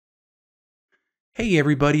Hey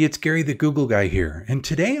everybody, it's Gary the Google Guy here, and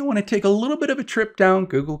today I want to take a little bit of a trip down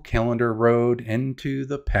Google Calendar Road into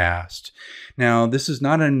the past. Now, this is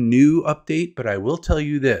not a new update, but I will tell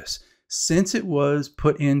you this. Since it was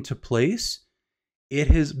put into place, it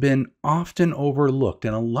has been often overlooked,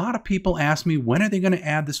 and a lot of people ask me, when are they going to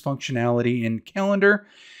add this functionality in Calendar?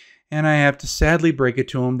 And I have to sadly break it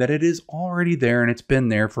to them that it is already there, and it's been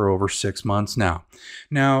there for over 6 months now.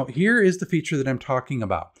 Now, here is the feature that I'm talking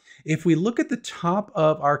about. If we look at the top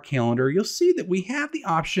of our calendar, you'll see that we have the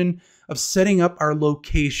option of setting up our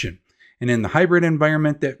location. And in the hybrid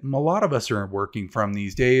environment that a lot of us are working from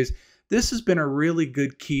these days, this has been a really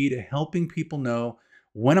good key to helping people know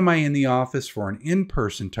when am I in the office for an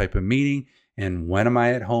in-person type of meeting and when am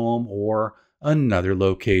I at home or another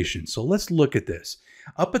location. So let's look at this.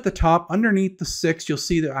 Up at the top, underneath the 6, you'll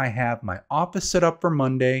see that I have my office set up for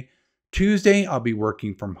Monday. Tuesday, I'll be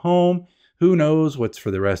working from home. Who knows what's for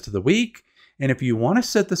the rest of the week? And if you want to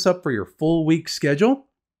set this up for your full week schedule,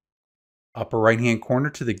 upper right-hand corner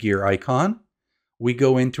to the gear icon, we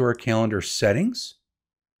go into our calendar settings.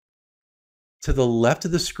 To the left of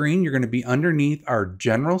the screen, you're going to be underneath our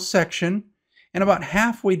general section. And about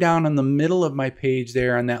halfway down in the middle of my page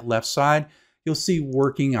there on that left side, you'll see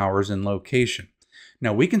working hours and location.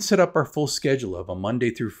 Now we can set up our full schedule of a Monday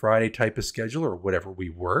through Friday type of schedule or whatever we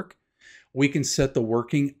work. We can set the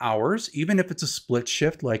working hours, even if it's a split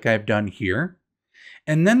shift like I've done here.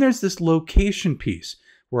 And then there's this location piece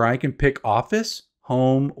where I can pick office,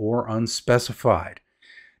 home, or unspecified.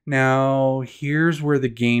 Now, here's where the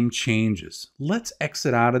game changes. Let's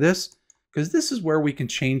exit out of this because this is where we can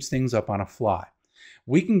change things up on a fly.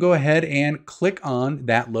 We can go ahead and click on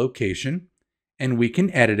that location and we can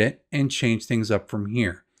edit it and change things up from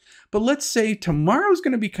here. But let's say tomorrow's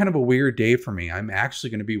going to be kind of a weird day for me. I'm actually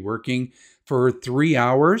going to be working for 3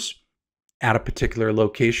 hours at a particular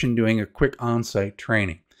location doing a quick on-site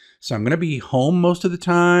training. So I'm going to be home most of the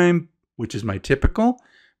time, which is my typical.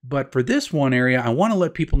 But for this one area, I want to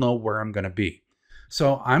let people know where I'm going to be.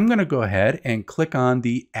 So I'm going to go ahead and click on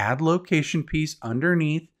the Add Location piece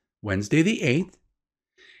underneath Wednesday the 8th.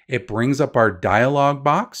 It brings up our dialog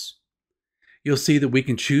box. You'll see that we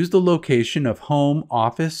can choose the location of home,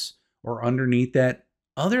 office, or underneath that,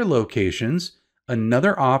 other locations,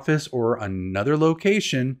 another office or another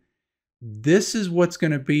location. This is what's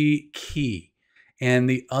going to be key. And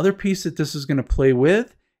the other piece that this is going to play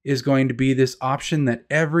with is going to be this option that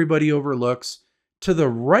everybody overlooks. To the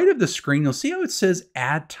right of the screen, you'll see how it says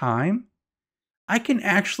add time. I can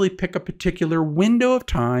actually pick a particular window of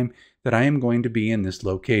time that I am going to be in this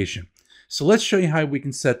location. So let's show you how we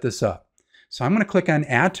can set this up. So I'm going to click on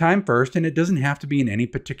add time first, and it doesn't have to be in any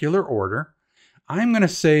particular order. I'm going to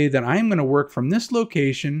say that I'm going to work from this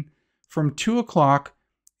location from 2 o'clock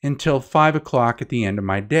until 5 o'clock at the end of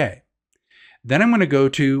my day. Then I'm going to go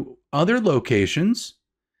to other locations.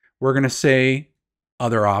 We're going to say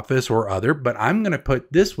other office or other, but I'm going to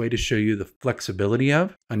put this way to show you the flexibility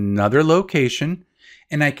of another location,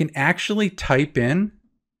 and I can actually type in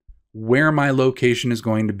where my location is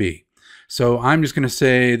going to be. So I'm just going to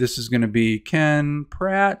say this is going to be Ken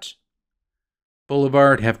Pratt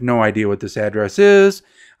Boulevard. Have no idea what this address is.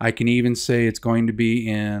 I can even say it's going to be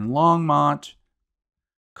in Longmont,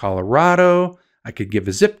 Colorado. I could give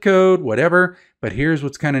a zip code, whatever. But here's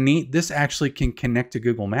what's kind of neat. This actually can connect to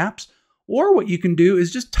Google Maps. Or what you can do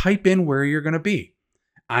is just type in where you're going to be.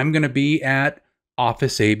 I'm going to be at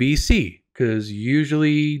Office ABC because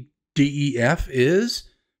usually DEF is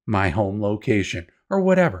my home location or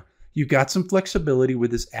whatever. You've got some flexibility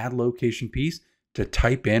with this add location piece to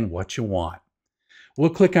type in what you want.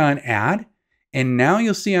 We'll click on add, and now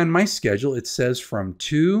you'll see on my schedule it says from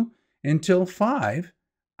 2 until 5.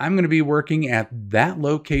 I'm going to be working at that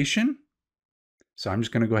location. So I'm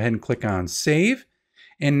just going to go ahead and click on save.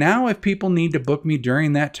 And now if people need to book me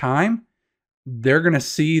during that time, they're going to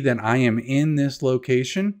see that I am in this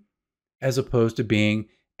location as opposed to being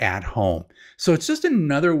at home. So it's just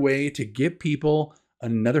another way to give people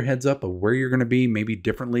another heads up of where you're going to be, maybe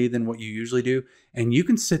differently than what you usually do. And you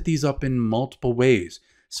can set these up in multiple ways.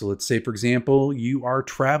 So let's say, for example, you are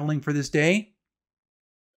traveling for this day.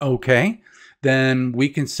 Okay, then we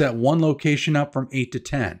can set one location up from 8 to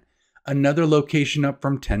 10, another location up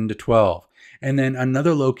from 10 to 12, and then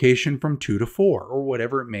another location from 2 to 4, or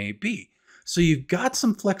whatever it may be. So you've got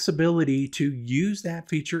some flexibility to use that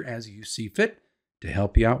feature as you see fit to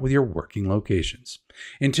help you out with your working locations.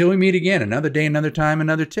 Until we meet again, another day, another time,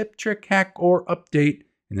 another tip, trick, hack, or update.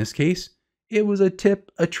 In this case, it was a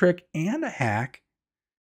tip, a trick, and a hack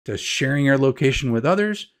to sharing your location with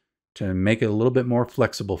others to make it a little bit more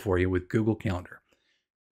flexible for you with Google Calendar.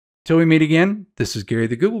 Till we meet again, this is Gary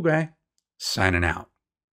the Google Guy, signing out.